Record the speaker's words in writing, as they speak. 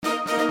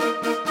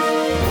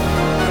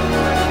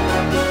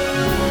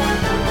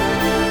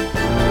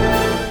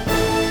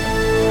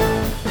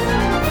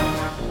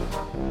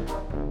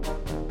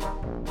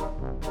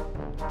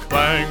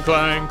Clang,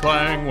 clang,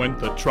 clang went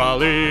the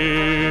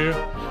trolley.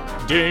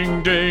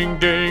 Ding, ding,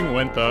 ding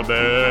went the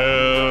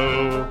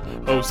bell.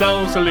 Oh,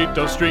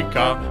 Sausalito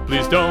streetcar,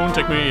 please don't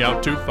take me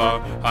out too far.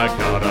 I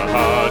got a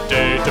hot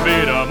day to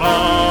beat 'em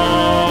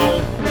all.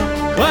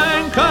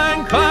 Clang,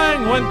 clang,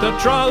 clang went the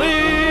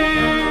trolley.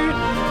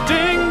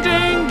 Ding,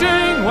 ding,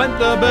 ding went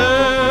the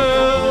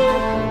bell.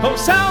 Oh,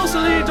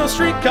 Sausalito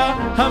streetcar,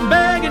 I'm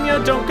begging you,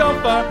 don't go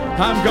far.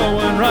 I'm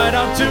going right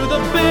out to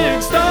the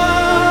big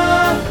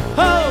star.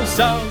 Oh,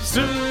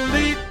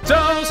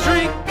 Sausalito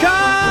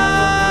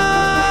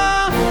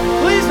streetcar,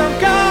 please don't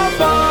go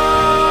far.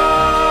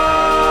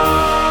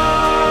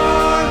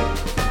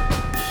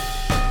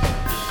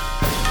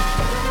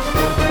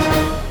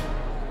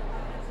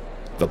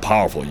 The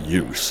powerful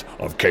use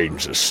of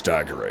cadence is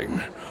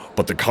staggering,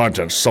 but the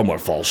content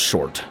somewhat falls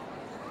short,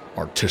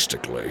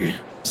 artistically.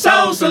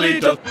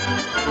 Sausalito!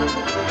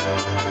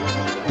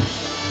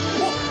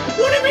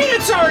 What do you mean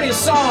it's already a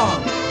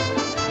song?